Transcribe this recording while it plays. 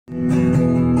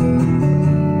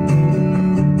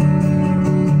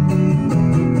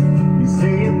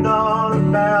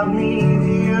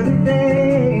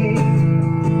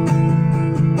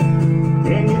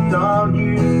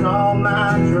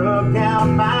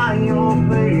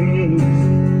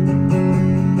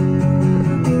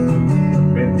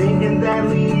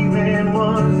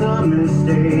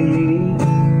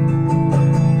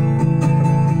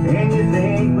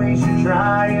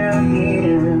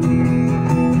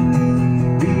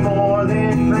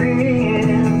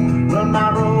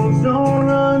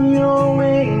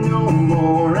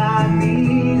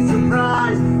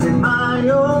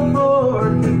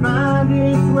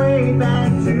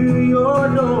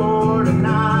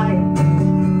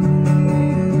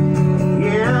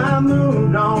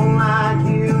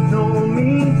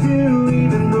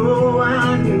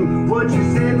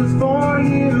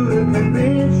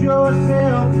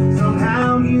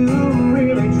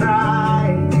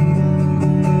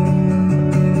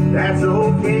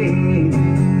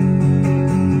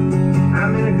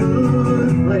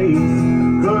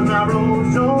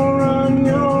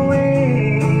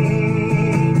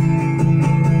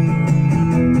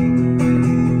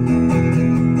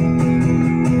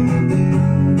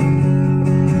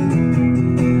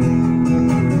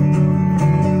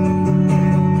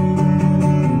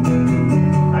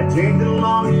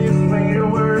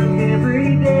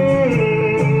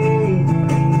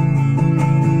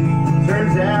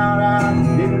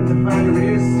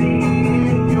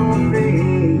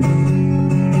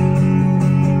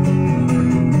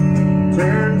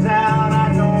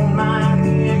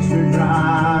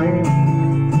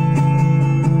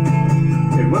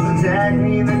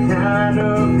me the kind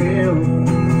of help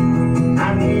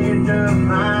I needed to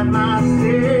find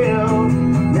myself.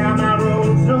 Now my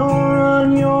roads don't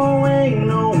run your way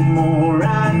no more.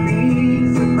 I'd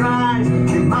be surprised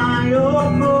if my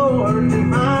old Lord could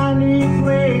find its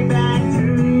way back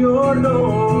to your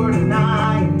door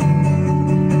tonight.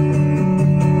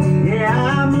 Yeah,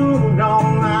 I moved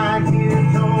on like you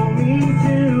told me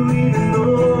to, even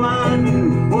though I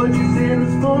knew what you said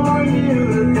was for you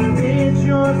to convince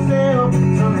yourself.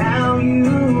 Somehow you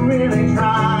really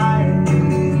tried.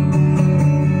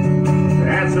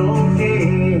 That's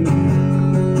okay.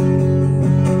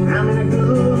 I'm in a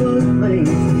good place,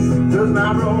 'cause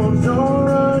my roads don't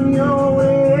run your way.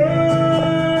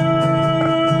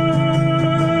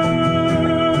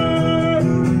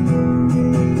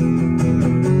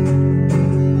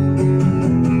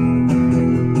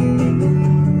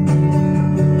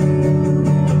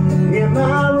 If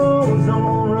my roads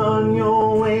don't run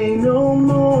your way no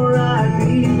more, I'd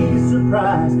be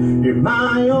surprised if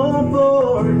my old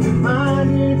Ford could find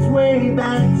its way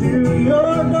back to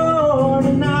your door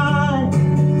tonight.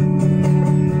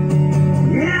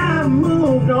 Yeah, I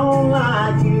moved on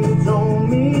like you told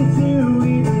me to,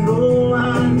 even though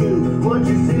I knew what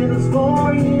you said was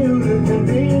for you to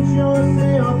convince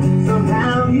yourself.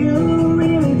 Somehow you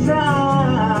really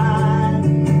tried.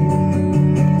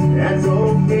 That's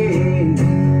okay.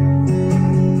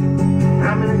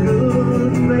 I'm in a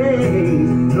good place,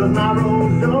 'cause my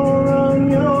roads don't run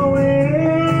your way.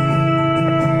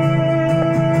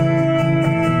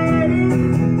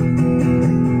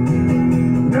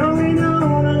 No, they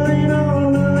don't, no, they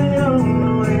don't, no, they don't,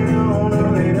 no, they don't, no,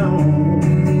 they don't.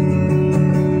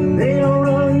 They don't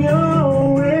run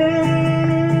your way.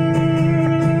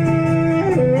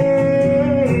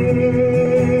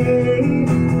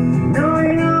 No,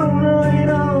 they don't, no, they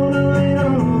don't, no, they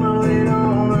don't, no, they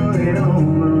don't, no, they don't,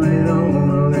 no, they don't,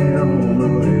 no, they don't, no,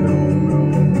 they don't, no.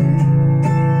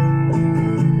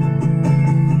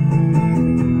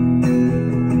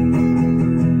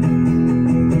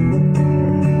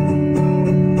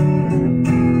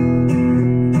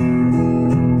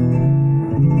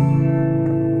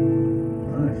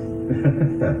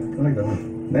 I like that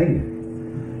one. Thank you.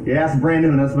 Yeah, it's brand new,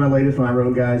 and that's my latest one I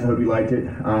wrote, guys. I hope you liked it.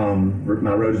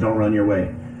 My roads don't run your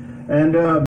way. And